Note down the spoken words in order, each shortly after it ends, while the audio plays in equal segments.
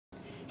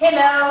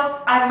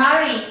Hello, I'm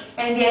Mary,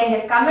 and behind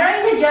the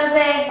camera is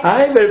Jose.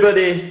 Hi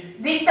everybody!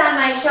 This time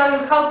I show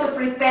you how to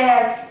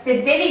prepare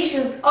the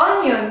delicious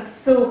onion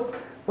soup.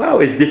 Wow,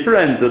 it's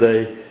different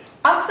today.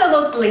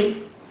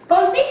 Absolutely.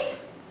 For this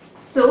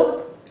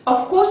soup,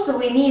 of course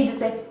we need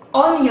the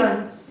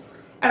onions,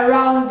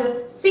 around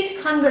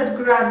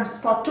 600 grams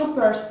for 2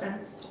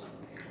 persons.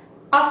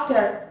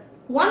 After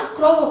 1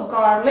 clove of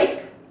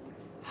garlic,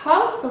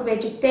 half a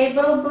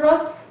vegetable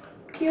broth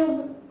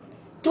cube,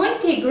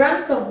 20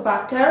 grams of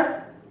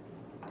butter,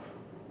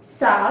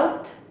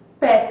 salt,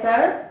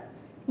 pepper,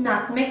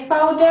 nutmeg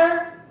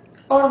powder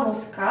or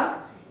muscat,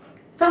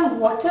 some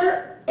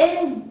water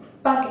and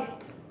baguette.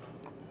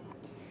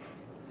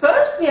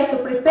 First we have to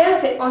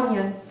prepare the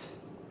onions.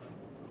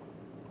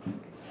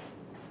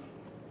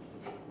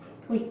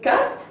 We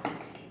cut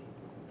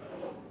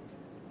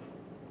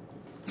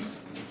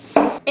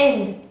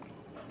and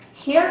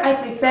here I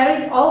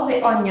prepared all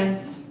the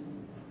onions.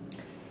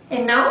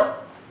 And now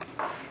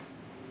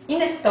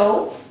in a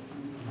stove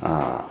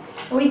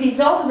we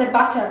dissolve the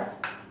butter.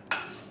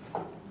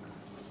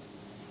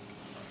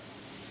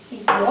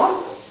 It's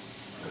warm.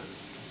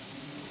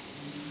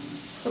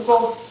 To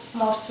go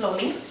more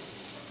slowly.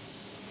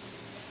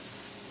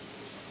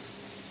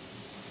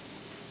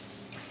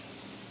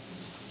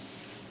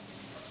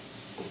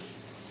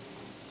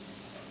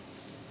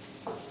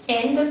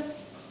 And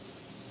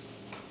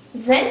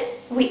then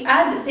we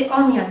add the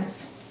onions.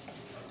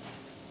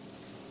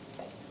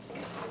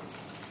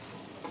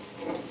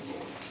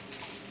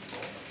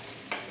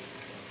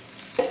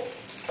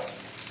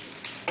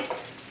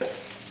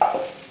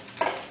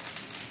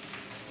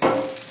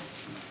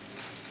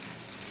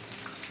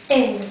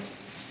 And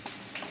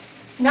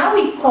now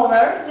we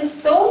cover the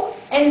stove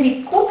and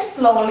we cook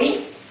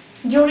slowly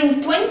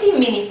during 20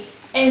 minutes.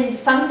 And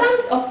sometimes,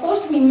 of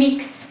course, we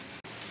mix.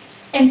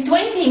 And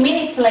 20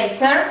 minutes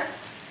later,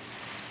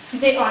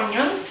 the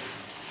onions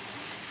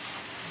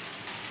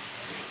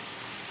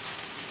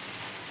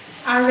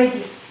are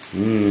ready.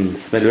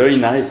 Smells very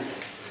nice.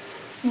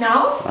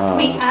 Now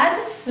we add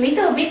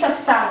little bit of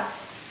salt.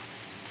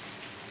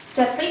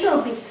 Just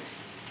little bit.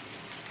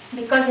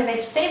 Because the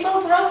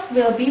vegetable broth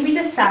will be with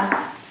the salt.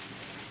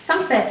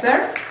 Some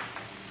pepper.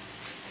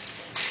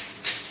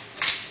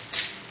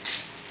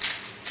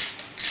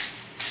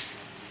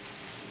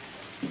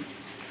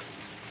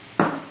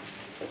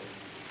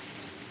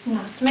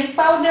 Nutmeg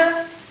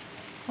powder.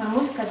 Some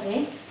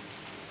muscat.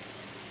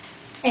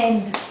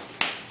 And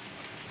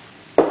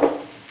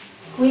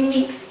we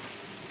mix.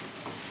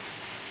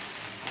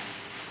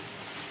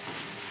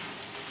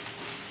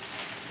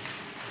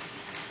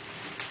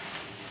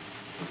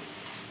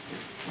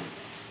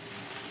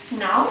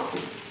 Now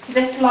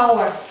the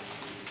flour.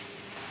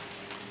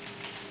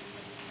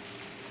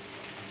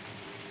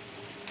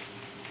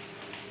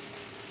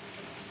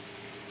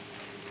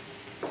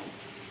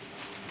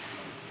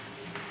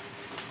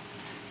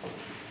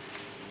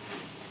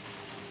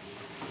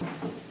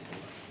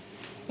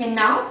 And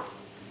now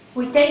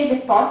we take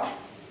the pot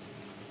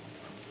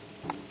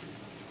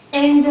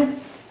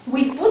and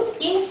we put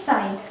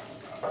inside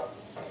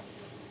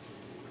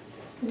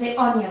the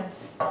onions.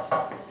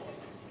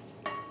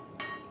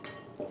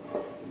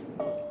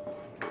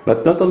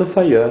 But not on the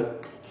fire?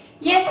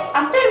 Yes,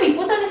 after we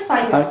put on the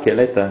fire. Okay,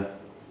 later.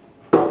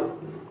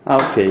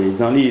 Okay, it's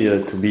only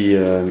to be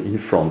in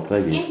front,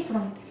 maybe. In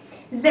front.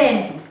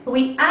 Then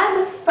we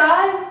add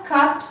 5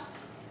 cups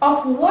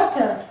of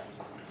water.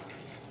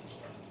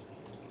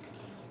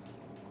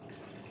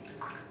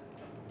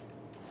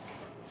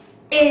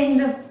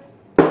 And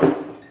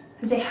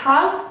the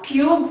half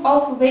cube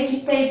of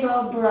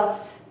vegetable broth.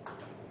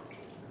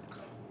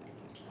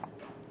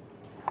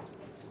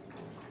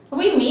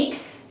 We mix.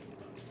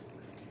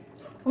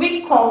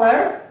 We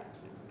cover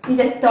with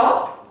the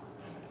top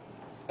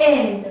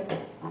and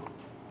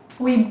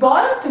we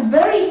boil it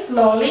very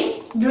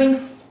slowly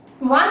during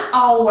 1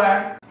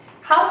 hour.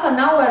 Half an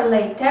hour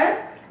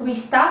later, we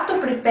start to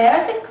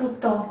prepare the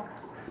crouton.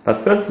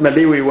 But first,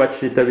 maybe we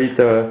watch it a bit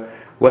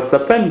what's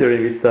happened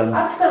during this time.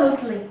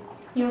 Absolutely.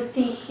 You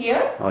see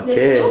here, Okay.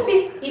 the soup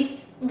is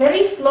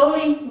very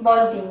slowly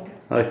boiling.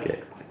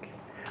 Okay.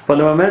 For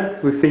the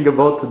moment, we think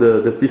about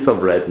the piece of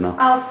bread now.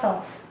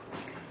 Also,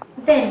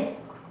 then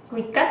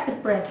we cut the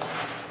bread.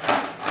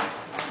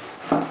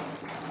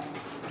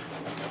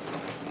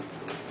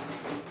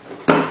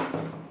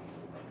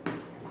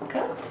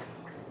 Cut.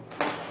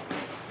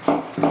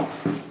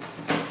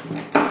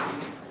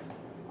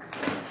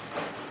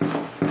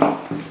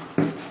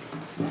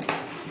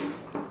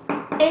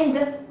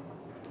 And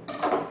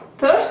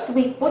first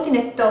we put in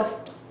a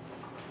toast.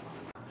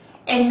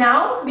 And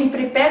now we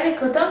prepare the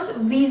croutons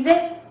with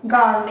the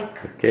garlic.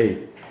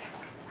 Okay.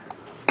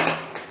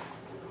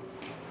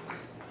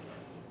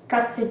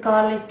 Cut the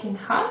garlic in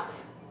half.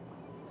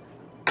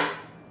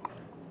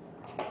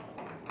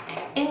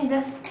 And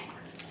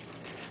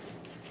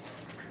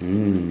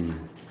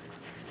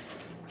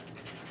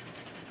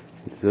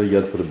It's very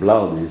good for the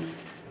blood, this.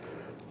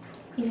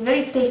 it's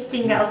very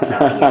tasty also.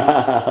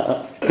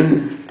 Yes.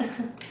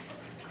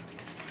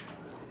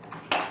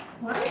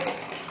 One.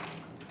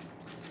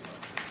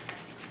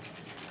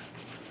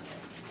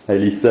 I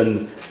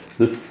listen.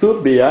 The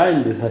soup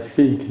behind, I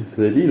think, is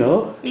ready,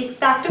 no? It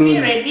starts to be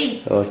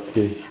ready.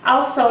 Okay.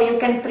 Also, you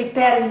can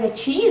prepare the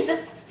cheese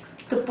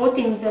to put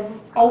in the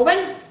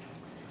oven,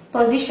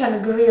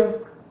 position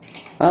grill.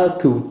 Ah,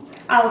 two.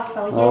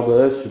 Also, yes. Oh, but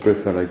I should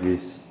prefer like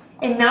this.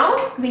 And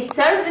now we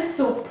serve the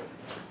soup.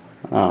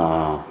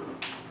 Ah.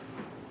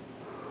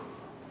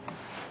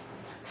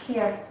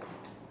 Here.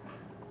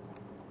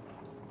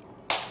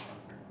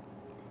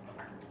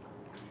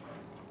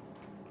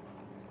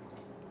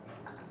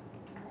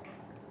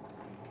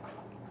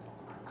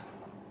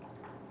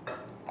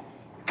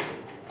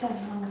 Turn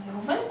on the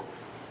oven.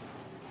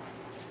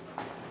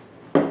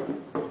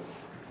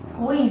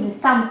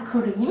 With some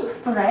cream,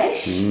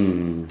 fresh.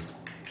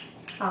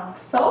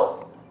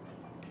 Also,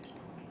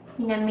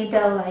 in the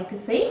middle like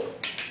this.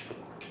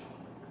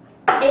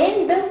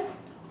 And,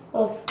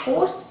 of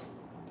course,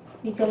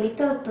 with a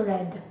little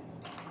bread.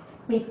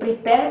 We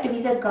prepared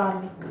with a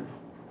garlic.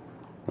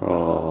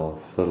 Oh,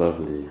 so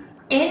lovely.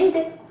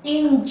 And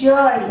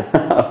enjoy!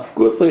 Of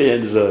course we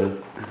enjoy.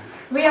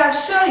 We are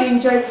sure you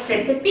enjoyed this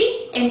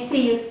recipe and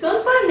see you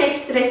soon for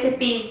next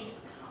recipes.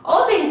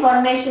 All the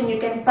information you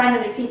can find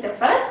on the receipt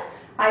of us,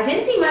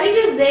 Agency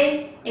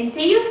MaryJose, and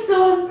see you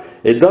soon.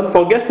 And don't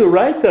forget to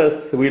write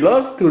us. We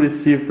love to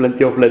receive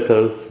plenty of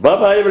letters. Bye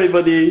bye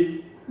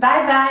everybody.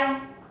 Bye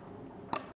bye.